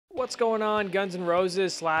What's going on, Guns N'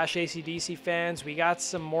 Roses / AC/DC fans? We got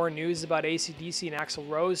some more news about AC/DC and Axl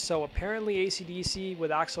Rose. So apparently AC/DC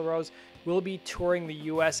with Axl Rose will be touring the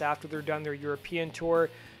US after they're done their European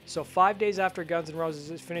tour. So 5 days after Guns N'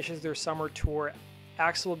 Roses finishes their summer tour,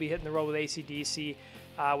 Axl will be hitting the road with AC/DC.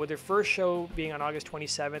 With their first show being on August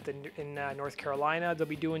 27th in North Carolina. They'll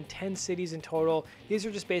be doing 10 cities in total. These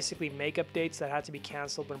are just basically makeup dates that had to be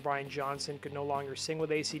canceled when Brian Johnson could no longer sing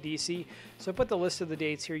with AC/DC. So I put the list of the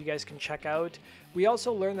dates here you guys can check out. We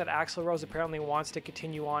also learned that Axl Rose apparently wants to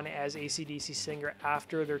continue on as AC/DC singer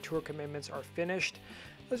after their tour commitments are finished.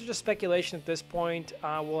 Those are just speculation at this point.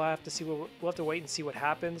 We'll have to wait and see what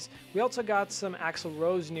happens. We also got some Axl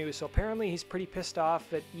Rose news. So apparently he's pretty pissed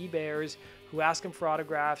off at eBayers who ask him for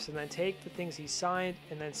autographs and then take the things he signed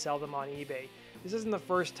and then sell them on eBay. This isn't the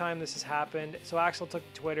first time this has happened. So Axl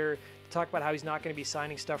took to Twitter to talk about how he's not going to be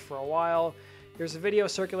signing stuff for a while. There's a video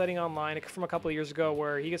circulating online from a couple of years ago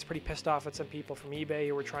where he gets pretty pissed off at some people from eBay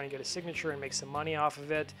who were trying to get a signature and make some money off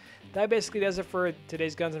of it. That basically does it for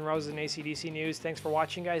today's Guns N' Roses and AC/DC news. Thanks for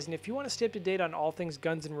watching, guys. And if you want to stay up to date on all things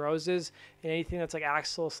Guns N' Roses and anything that's like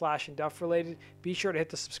Axl / and Duff related, be sure to hit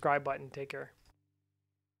the subscribe button. Take care.